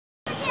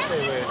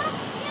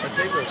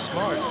They were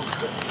smart.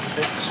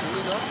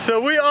 So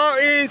we are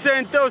in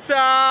Sentosa.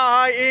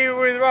 I'm here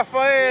with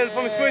Rafael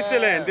from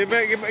Switzerland.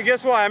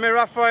 Guess what? I met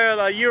Rafael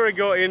a year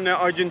ago in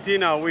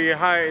Argentina. We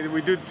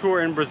did a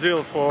tour in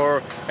Brazil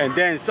and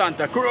then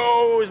Santa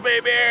Cruz,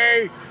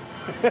 baby.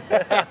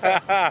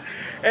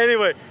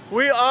 Anyway,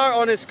 we are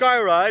on a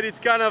Skyride. It's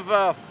kind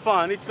of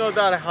fun. It's not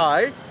that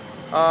high.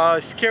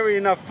 Scary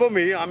enough for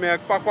me. I'm a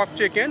quack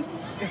chicken.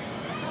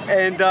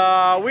 And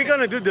we're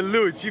gonna do the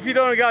luge. If you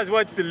don't know, guys,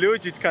 what's the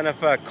luge? It's kind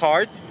of a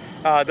cart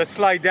that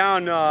slide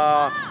down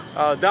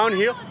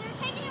downhill. They're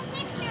taking a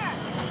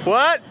picture.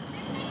 What?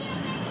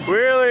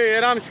 Really?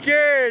 And I'm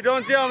scared.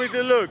 Don't tell me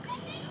to look.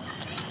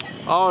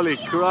 Holy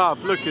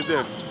crap! Look at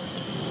them.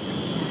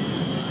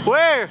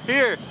 Where?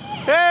 Here.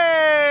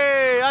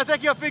 Hey! I'll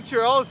take your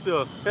picture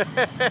also.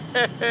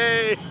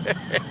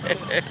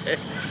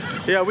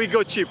 Yeah, we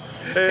go cheap.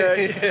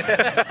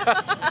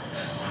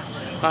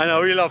 I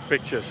know, we love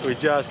pictures. We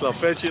just love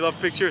pictures. You love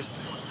pictures.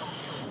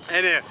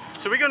 And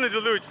so we're gonna do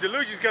luge. The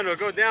luge is gonna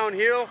go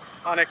downhill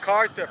on a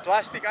cart,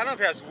 plastic. I don't know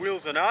if it has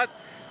wheels or not.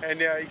 And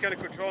you're gonna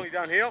control it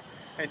downhill.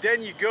 And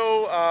then you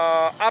go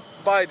up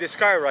by the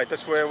Skyride.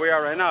 That's where we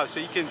are right now. So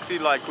you can see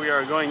like we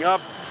are going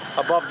up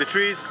above the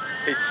trees.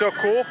 It's so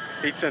cool.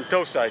 It's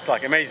Sentosa. It's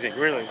like amazing.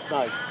 Really, it's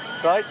nice.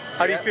 Right?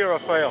 How do you feel,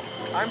 Rafael?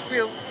 I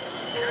feel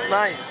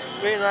nice.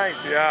 Very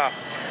nice. Yeah.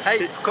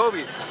 Hey,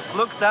 Kobe,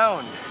 look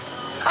down.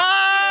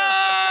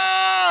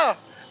 Ah!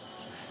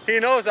 He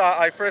knows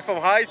I afraid from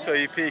heights, so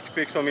he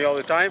picks on me all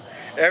the time.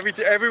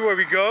 Everywhere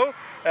we go,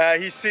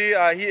 like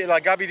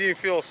Gabi didn't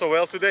feel so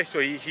well today, so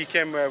he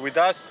came with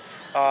us.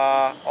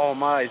 Oh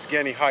my, it's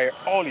getting higher.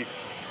 Holy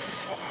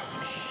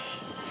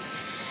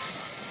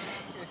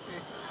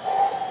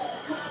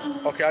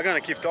Okay, I'm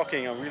gonna keep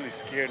talking. I'm really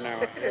scared now.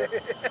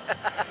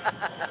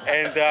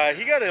 And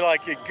he got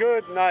like a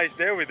good, nice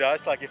day with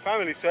us, like a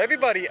family. So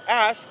everybody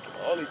asked,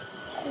 holy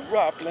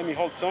crap, let me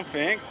hold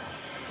something.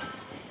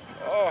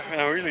 Oh, and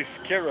I'm really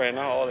scared right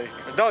now, Ollie.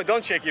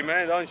 Don't shake it,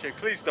 man. Don't shake.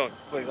 Please don't.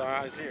 Please,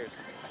 I'm serious.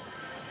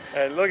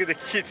 And look at the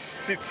kids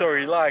sit so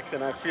relaxed,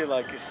 and I feel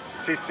like a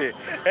sissy.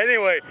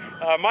 Anyway,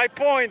 my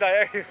point,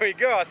 here we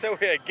go. I said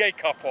we're a gay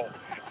couple.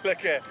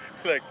 Look,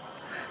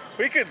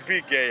 we could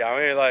be gay. I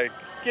mean, like,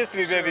 kiss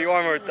me, baby,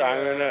 one more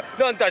time. And,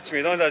 don't touch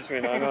me. Don't touch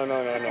me. No.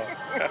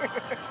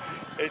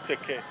 It's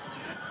okay.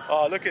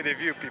 Oh, look at the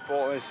view,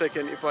 people. In a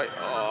second, you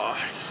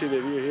see the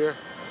view here?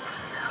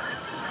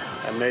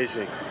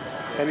 Amazing.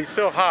 And it's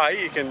so high,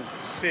 you can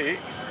see.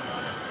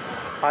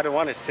 I don't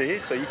want to see,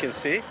 so you can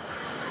see.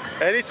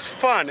 And it's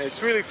fun.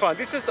 It's really fun.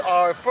 This is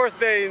our first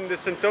day in the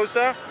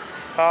Sentosa.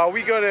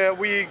 We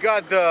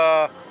got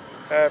the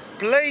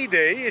play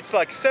day. It's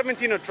like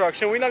 17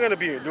 attractions. We're not gonna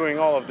be doing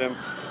all of them.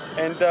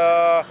 And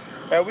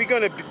we're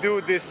gonna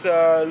do this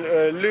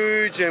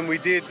luge, and we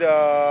did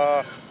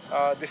the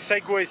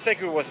Segway.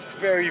 Segway was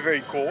very,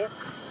 very cool.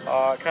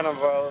 Kind of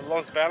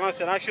lost balance,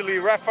 and actually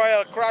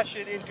Rafael crashed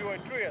it into a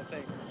tree, I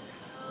think.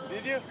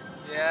 Did you?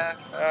 Yeah.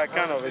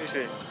 Kind of a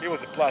tree. It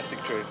was a plastic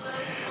tree.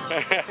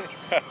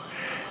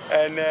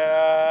 And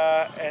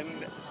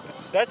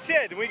that's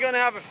it. We're gonna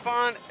have a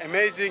fun,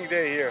 amazing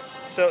day here.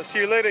 So see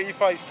you later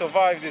if I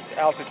survive this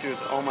altitude.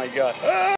 Oh my God.